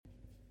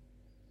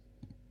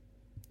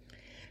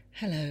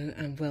Hello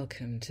and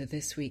welcome to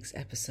this week's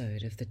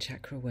episode of the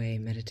Chakra Way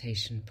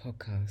Meditation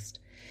Podcast.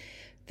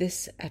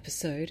 This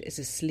episode is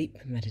a sleep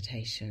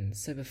meditation,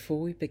 so before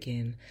we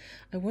begin,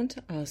 I want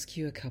to ask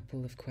you a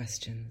couple of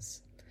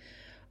questions.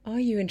 Are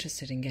you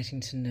interested in getting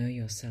to know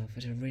yourself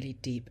at a really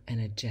deep,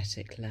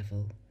 energetic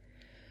level?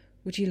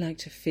 Would you like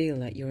to feel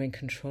like you're in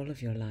control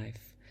of your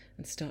life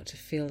and start to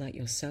feel like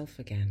yourself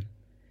again?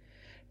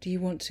 Do you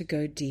want to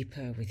go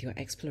deeper with your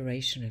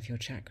exploration of your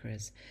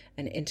chakras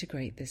and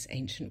integrate this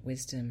ancient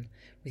wisdom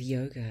with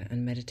yoga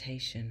and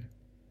meditation?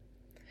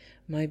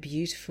 My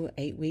beautiful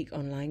 8-week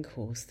online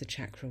course, The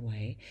Chakra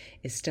Way,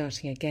 is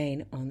starting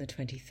again on the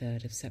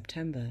 23rd of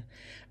September,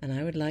 and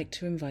I would like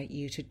to invite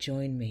you to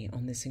join me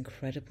on this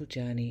incredible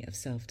journey of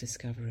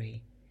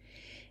self-discovery.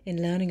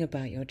 In learning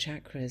about your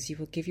chakras, you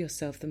will give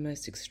yourself the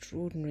most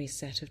extraordinary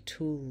set of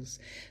tools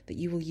that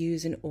you will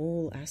use in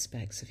all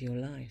aspects of your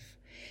life.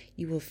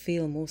 You will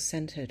feel more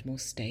centered, more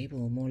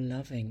stable, more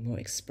loving, more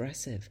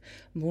expressive,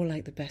 more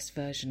like the best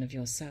version of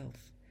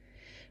yourself.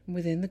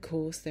 Within the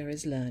course there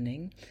is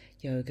learning,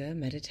 yoga,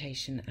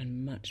 meditation,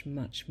 and much,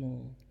 much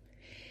more.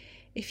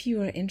 If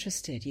you are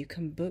interested, you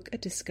can book a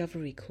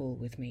discovery call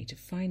with me to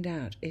find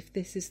out if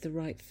this is the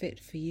right fit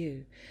for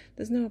you.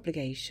 There's no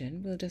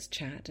obligation. We'll just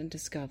chat and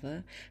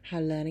discover how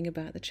learning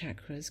about the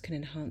chakras can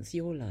enhance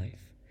your life.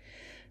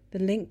 The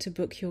link to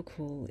book your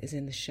call is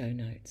in the show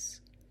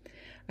notes.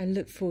 I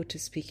look forward to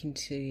speaking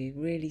to you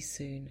really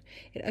soon.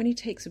 It only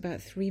takes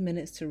about 3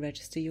 minutes to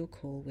register your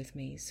call with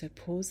me, so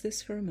pause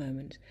this for a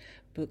moment,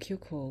 book your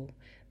call,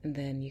 and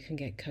then you can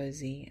get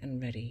cozy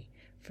and ready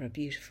for a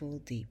beautiful,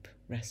 deep,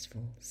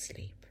 restful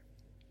sleep.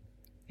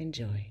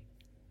 Enjoy.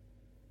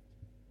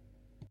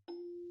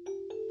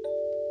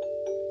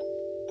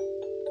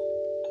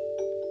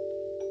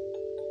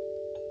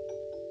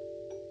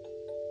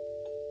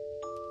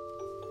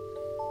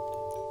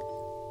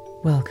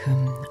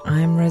 Welcome,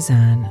 I'm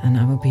Roseanne and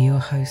I will be your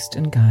host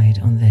and guide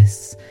on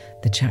this,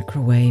 the Chakra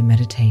Way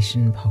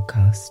Meditation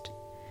Podcast.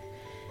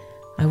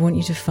 I want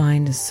you to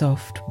find a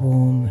soft,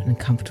 warm and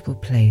comfortable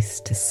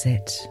place to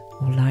sit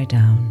or lie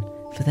down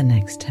for the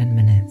next 10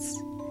 minutes.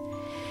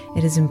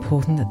 It is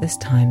important that this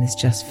time is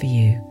just for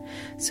you,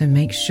 so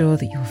make sure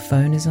that your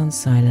phone is on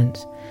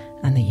silent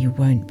and that you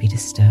won't be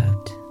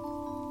disturbed.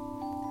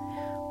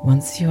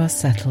 Once you are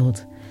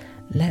settled,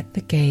 let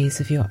the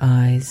gaze of your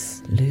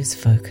eyes lose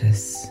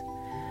focus.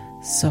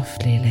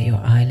 Softly let your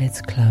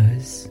eyelids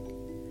close.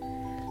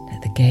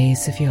 Let the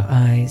gaze of your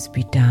eyes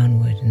be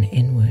downward and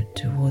inward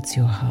towards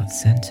your heart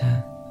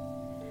center.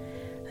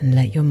 And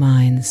let your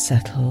mind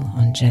settle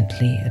on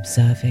gently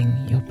observing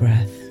your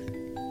breath.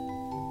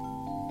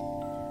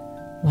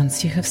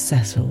 Once you have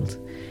settled,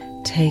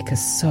 take a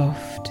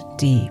soft,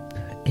 deep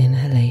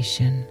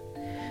inhalation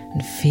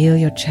and feel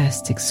your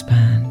chest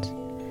expand.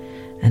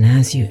 And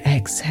as you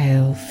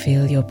exhale,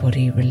 feel your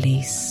body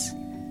release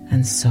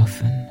and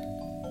soften.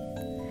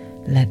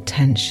 Let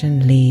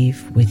tension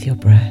leave with your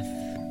breath.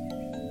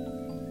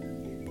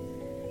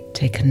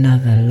 Take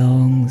another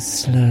long,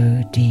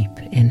 slow, deep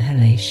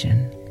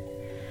inhalation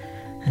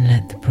and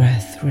let the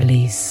breath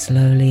release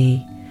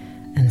slowly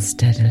and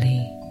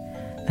steadily,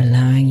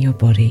 allowing your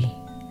body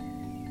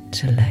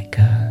to let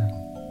go.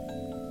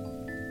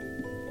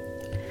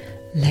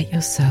 Let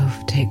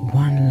yourself take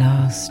one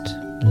last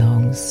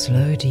long,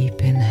 slow,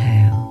 deep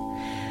inhale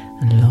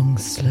and long,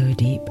 slow,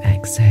 deep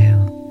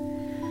exhale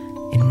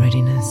in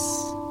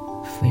readiness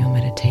for your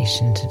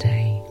meditation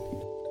today.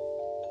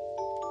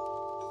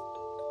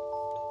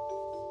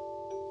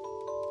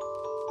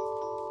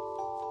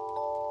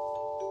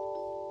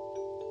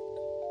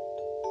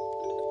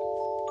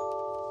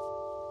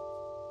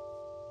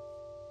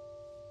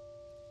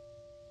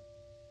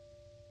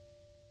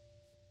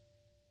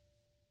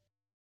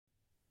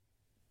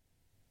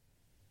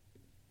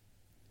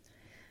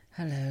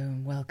 Hello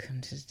and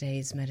welcome to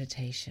today's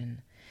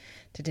meditation.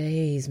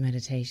 Today's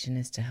meditation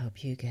is to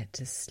help you get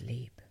to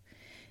sleep.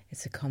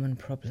 It's a common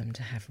problem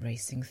to have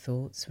racing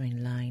thoughts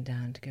when lying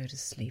down to go to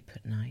sleep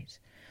at night,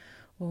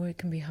 or it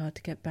can be hard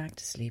to get back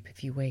to sleep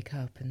if you wake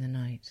up in the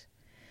night.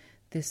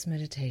 This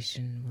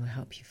meditation will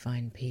help you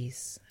find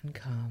peace and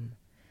calm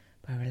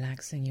by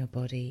relaxing your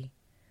body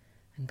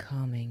and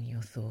calming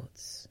your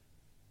thoughts.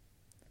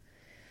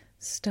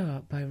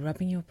 Start by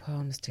rubbing your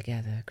palms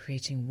together,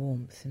 creating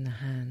warmth in the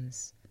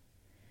hands.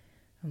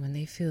 And when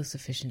they feel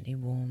sufficiently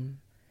warm,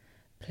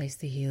 place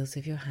the heels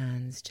of your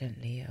hands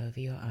gently over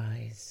your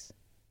eyes.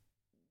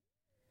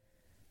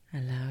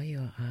 Allow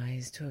your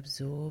eyes to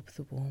absorb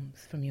the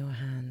warmth from your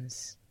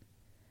hands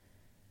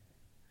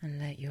and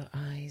let your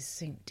eyes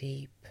sink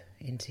deep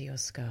into your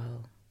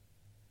skull,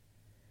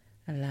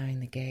 allowing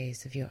the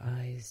gaze of your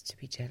eyes to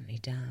be gently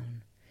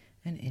down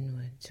and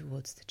inward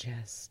towards the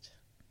chest.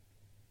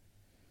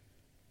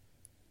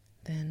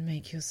 Then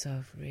make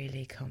yourself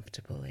really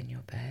comfortable in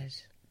your bed.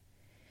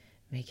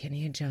 Make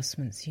any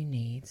adjustments you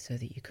need so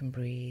that you can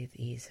breathe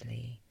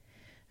easily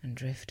and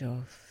drift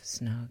off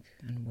snug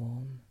and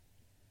warm.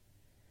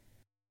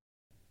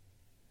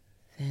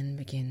 Then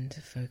begin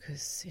to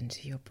focus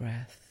into your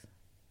breath.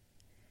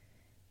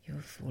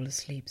 You'll fall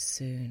asleep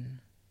soon,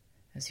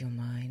 as your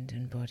mind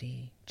and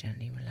body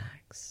gently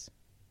relax.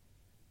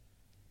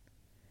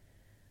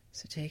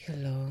 So take a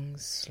long,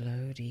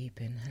 slow, deep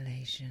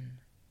inhalation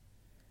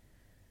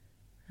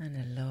and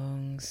a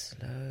long,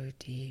 slow,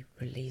 deep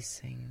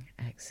releasing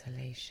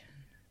exhalation.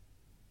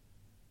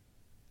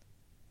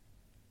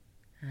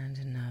 And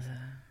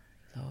another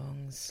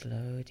long,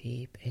 slow,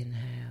 deep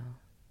inhale.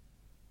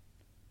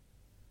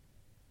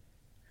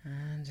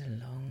 And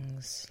a long,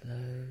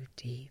 slow,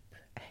 deep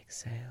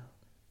exhale.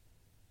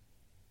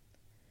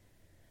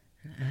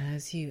 And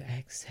as you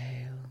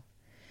exhale,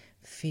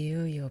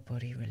 feel your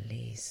body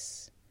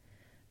release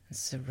and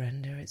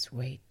surrender its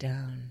weight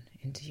down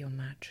into your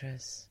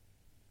mattress.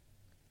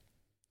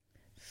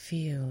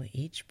 Feel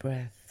each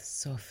breath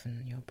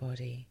soften your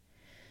body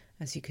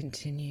as you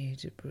continue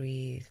to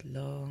breathe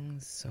long,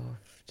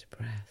 soft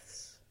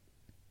breaths.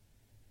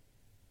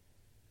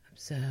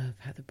 Observe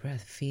how the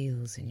breath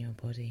feels in your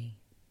body.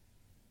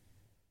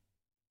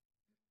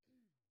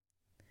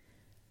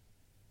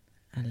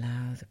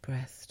 Allow the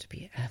breath to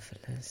be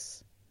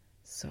effortless,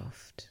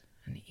 soft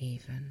and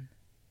even.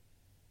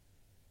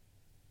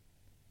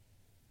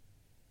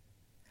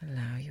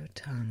 Allow your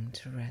tongue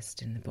to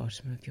rest in the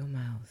bottom of your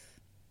mouth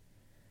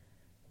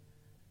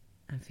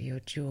and for your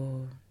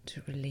jaw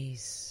to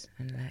release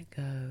and let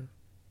go.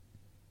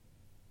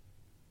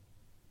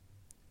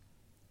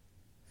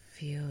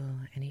 Feel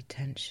any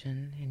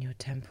tension in your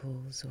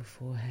temples or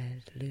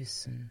forehead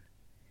loosen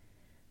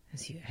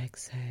as you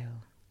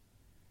exhale.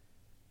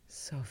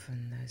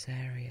 Soften those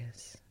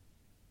areas.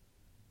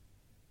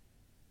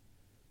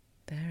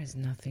 There is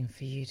nothing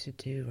for you to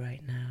do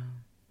right now.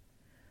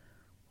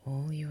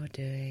 All you're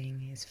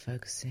doing is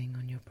focusing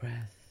on your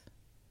breath,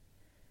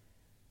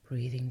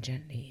 breathing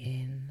gently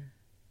in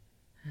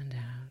and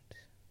out,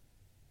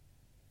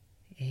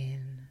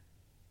 in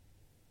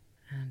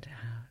and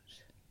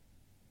out.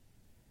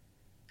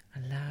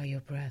 Allow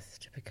your breath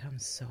to become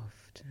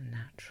soft and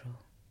natural.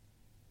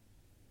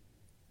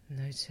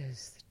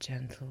 Notice the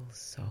gentle,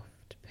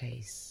 soft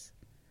pace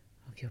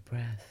of your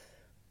breath.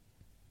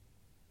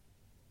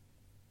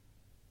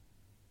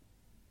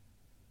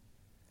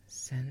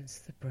 Sense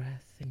the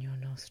breath in your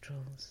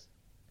nostrils.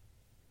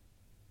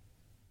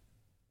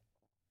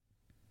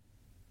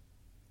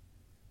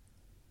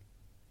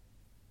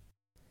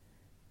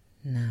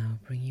 Now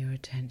bring your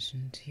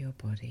attention to your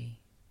body.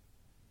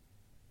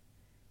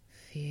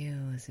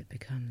 Feel as it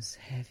becomes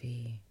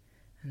heavy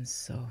and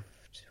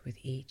soft with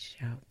each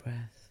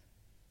out-breath.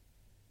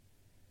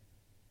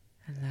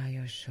 Allow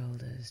your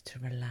shoulders to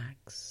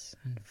relax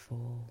and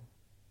fall.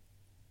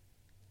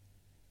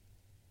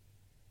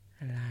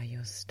 Allow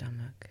your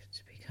stomach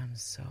to become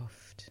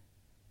soft.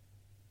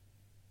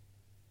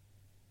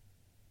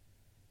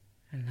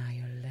 Allow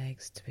your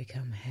legs to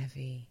become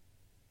heavy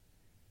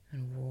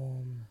and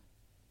warm.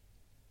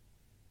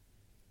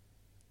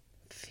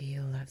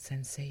 Feel that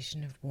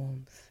sensation of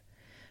warmth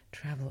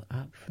travel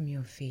up from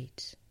your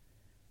feet,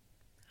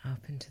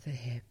 up into the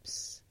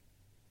hips,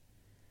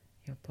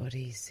 your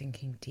body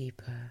sinking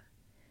deeper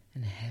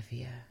and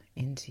heavier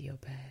into your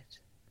bed.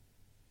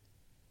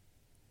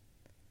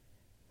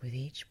 With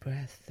each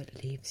breath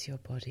that leaves your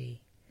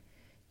body,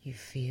 you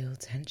feel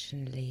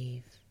tension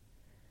leave,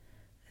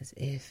 as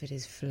if it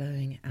is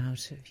flowing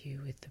out of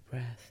you with the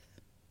breath.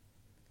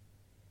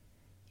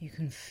 You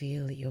can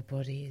feel that your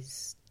body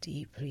is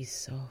deeply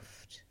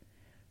soft,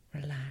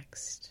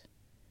 relaxed,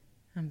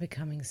 and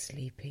becoming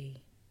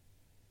sleepy.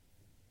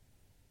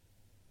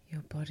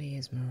 Your body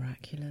is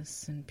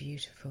miraculous and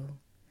beautiful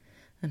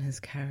and has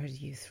carried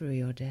you through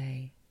your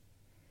day.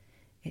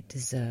 It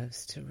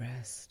deserves to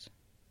rest.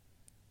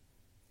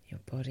 Your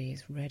body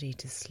is ready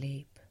to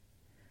sleep,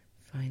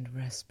 find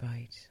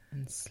respite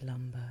and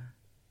slumber.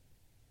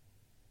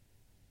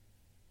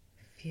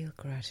 Feel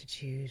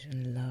gratitude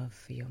and love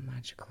for your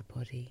magical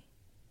body.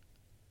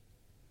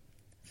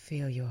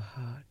 Feel your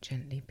heart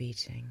gently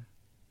beating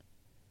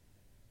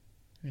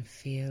and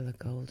feel the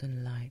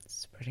golden light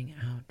spreading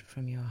out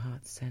from your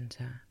heart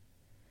center,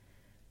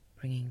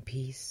 bringing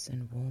peace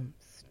and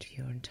warmth to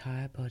your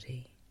entire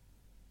body.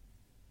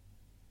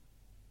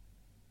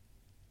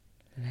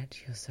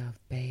 Let yourself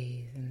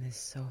bathe in this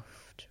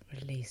soft,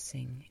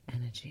 releasing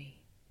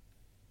energy.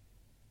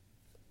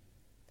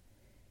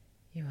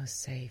 You are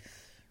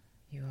safe.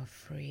 You are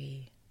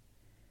free.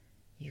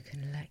 You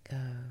can let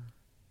go.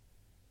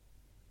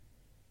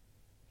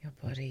 Your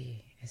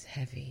body is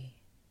heavy,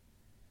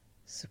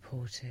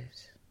 supported,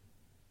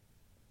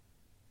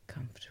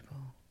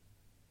 comfortable,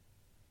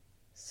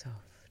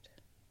 soft.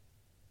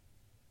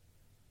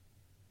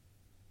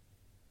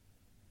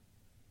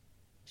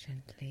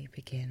 Gently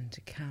begin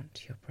to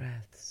count your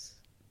breaths.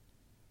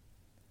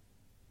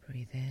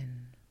 Breathe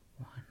in,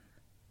 1.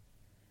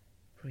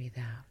 Breathe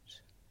out,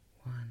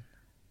 1.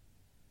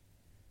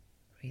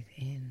 Breathe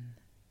in,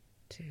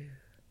 2.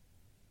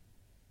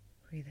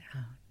 Breathe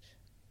out,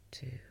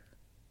 2.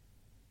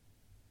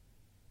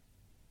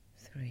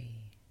 3,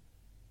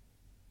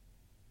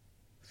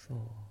 4,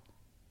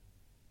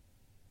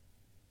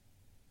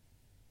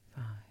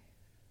 5.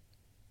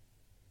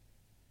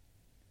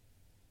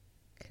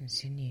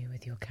 continue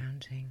with your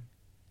counting.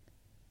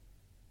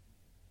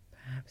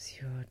 Perhaps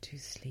you're too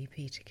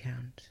sleepy to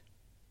count.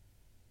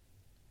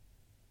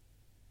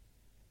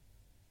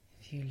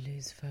 If you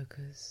lose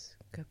focus,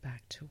 go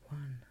back to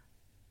 1.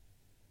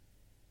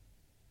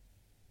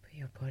 But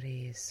your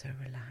body is so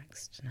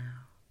relaxed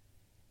now,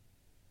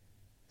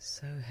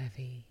 so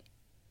heavy,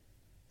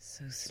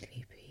 so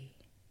sleepy.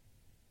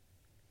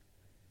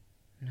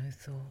 No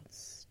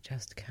thoughts,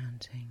 just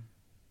counting,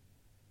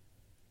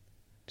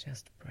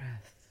 just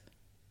breath,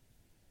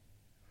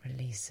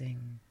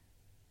 releasing,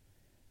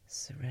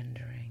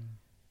 surrendering,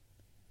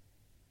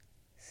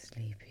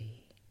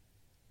 sleepy.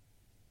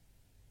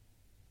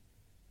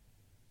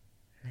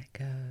 Let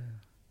go,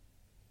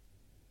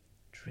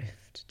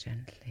 drift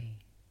gently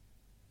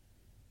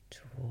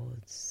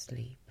towards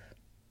sleep.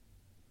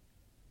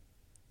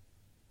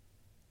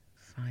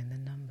 Find the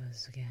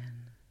numbers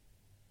again.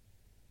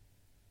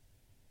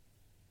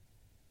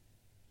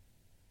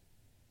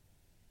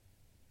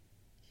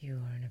 You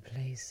are in a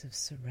place of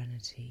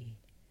serenity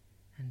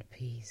and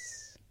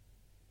peace,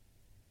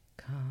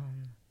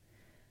 calm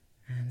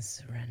and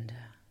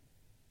surrender,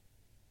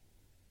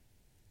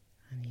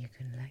 and you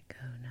can let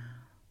go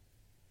now.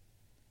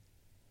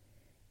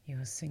 You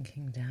are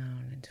sinking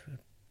down into a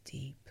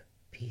deep,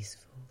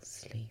 peaceful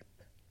sleep.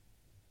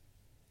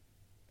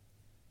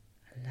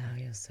 Allow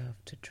yourself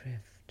to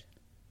drift,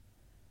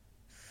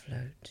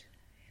 float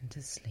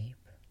into sleep,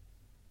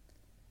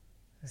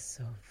 a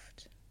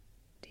soft,